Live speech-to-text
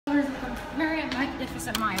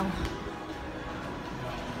Magnificent Mile.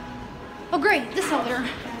 Oh great, this elevator.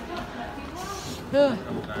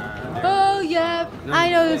 Oh yeah,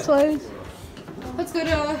 I know this place. Let's go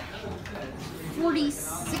to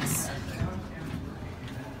 46.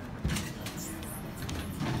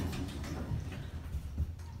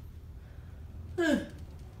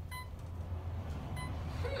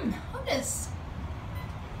 Otis.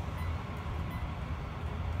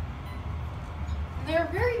 They're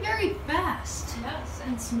very, very fast. Yes,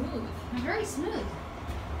 and smooth. They're very smooth.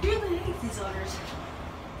 I really hate these letters.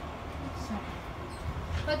 So,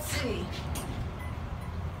 let's see.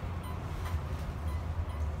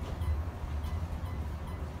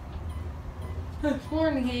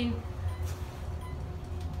 Morning game.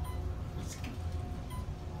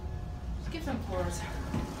 Skip some floors.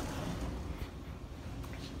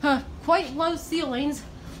 Quite low ceilings.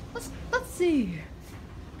 Let's see.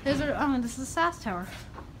 This is the SAS tower.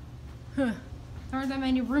 There aren't that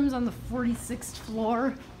many rooms on the 46th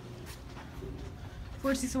floor.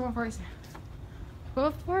 46 or 46.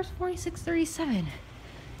 What floor is 4637?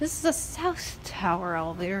 This is the South Tower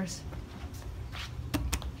elevators.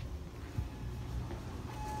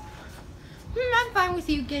 I'm fine with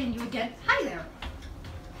you getting you again. Hi there.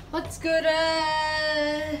 Let's go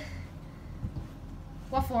to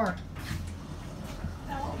what floor?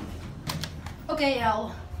 L. Okay,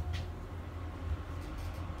 L.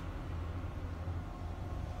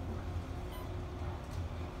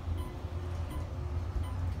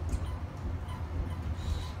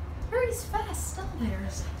 Very fast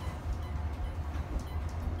elevators.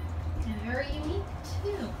 And very unique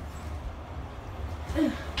too.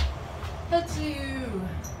 Let's do.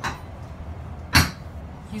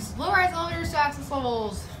 Use low-rise elevators to access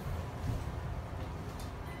levels.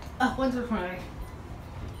 Oh, 120.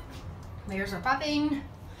 Layers are popping.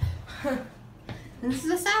 This is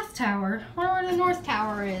the South Tower. I wonder where the North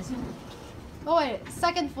Tower is. Oh wait,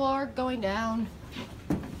 second floor, going down.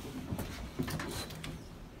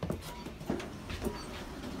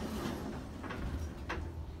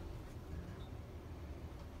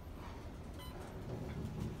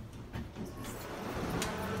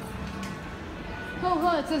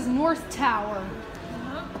 Oh, it says North Tower.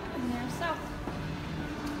 And there's south.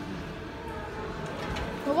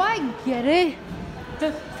 Oh, I get it.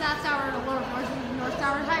 The South Tower, the lower floors, and the North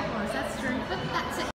Tower, high floors. That's true, but that's it.